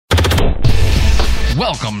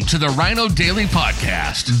Welcome to the Rhino Daily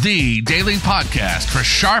Podcast, the daily podcast for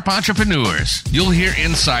sharp entrepreneurs. You'll hear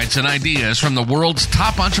insights and ideas from the world's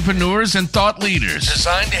top entrepreneurs and thought leaders,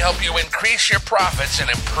 designed to help you increase your profits and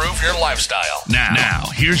improve your lifestyle. Now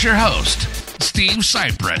here's your host, Steve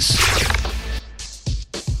Cypress.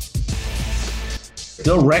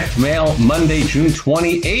 Direct Mail, Monday, June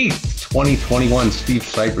 28th, 2021. Steve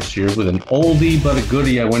Cypress here with an oldie but a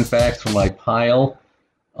goodie. I went back to my pile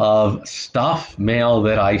of stuff, mail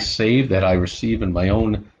that I saved, that I receive in my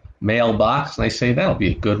own mailbox, and I say that'll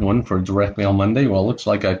be a good one for Direct Mail Monday. Well, it looks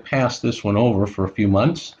like I passed this one over for a few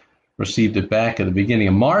months, received it back at the beginning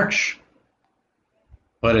of March,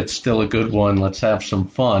 but it's still a good one. Let's have some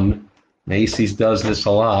fun. Macy's does this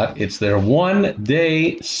a lot. It's their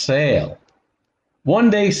one-day sale.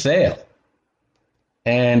 One-day sale.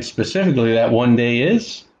 And specifically, that one day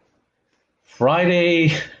is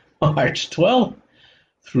Friday, March 12th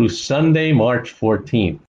through Sunday, March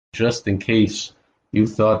 14th. Just in case you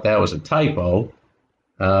thought that was a typo,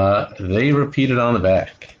 they repeat it on the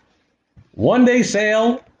back. One-day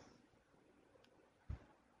sale.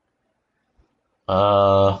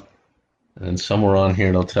 And somewhere on here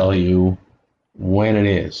it'll tell you when it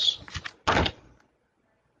is.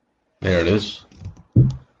 There it is.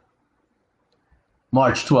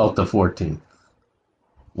 March 12th to 14th.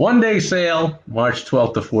 One-day sale, March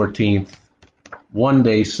 12th to 14th.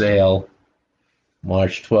 One-day sale,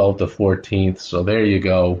 March 12th to 14th. So there you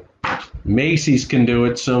go. Macy's can do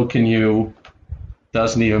it, so can you.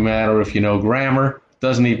 Doesn't even matter if you know grammar.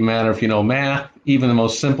 Doesn't even matter if you know math. Even the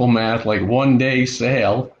most simple math, like one-day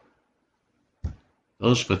sale,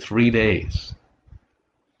 goes for 3 days.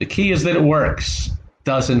 The key is that it works.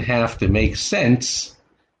 Doesn't have to make sense.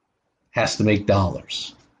 Has to make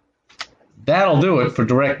dollars. That'll do it for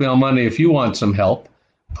Direct Mail Monday. If you want some help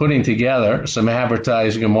putting together some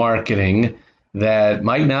advertising and marketing that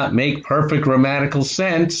might not make perfect grammatical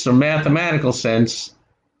sense or mathematical sense,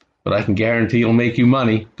 but I can guarantee it'll make you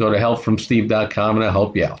money, go to helpfromsteve.com and I'll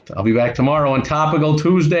help you out. I'll be back tomorrow on Topical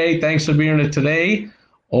Tuesday. Thanks for being here today.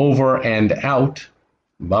 Over and out.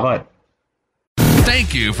 Bye-bye.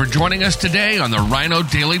 Thank you for joining us today on the Rhino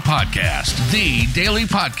Daily Podcast, the daily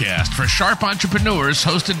podcast for sharp entrepreneurs,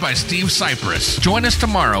 hosted by Steve Cypress. Join us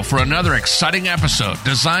tomorrow for another exciting episode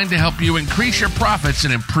designed to help you increase your profits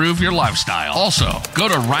and improve your lifestyle. Also, go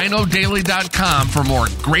to rhinodaily.com for more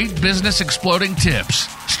great business exploding tips,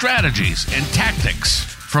 strategies, and tactics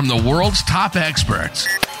from the world's top experts.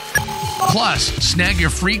 Plus, snag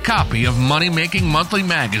your free copy of Money Making Monthly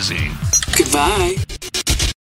magazine. Goodbye.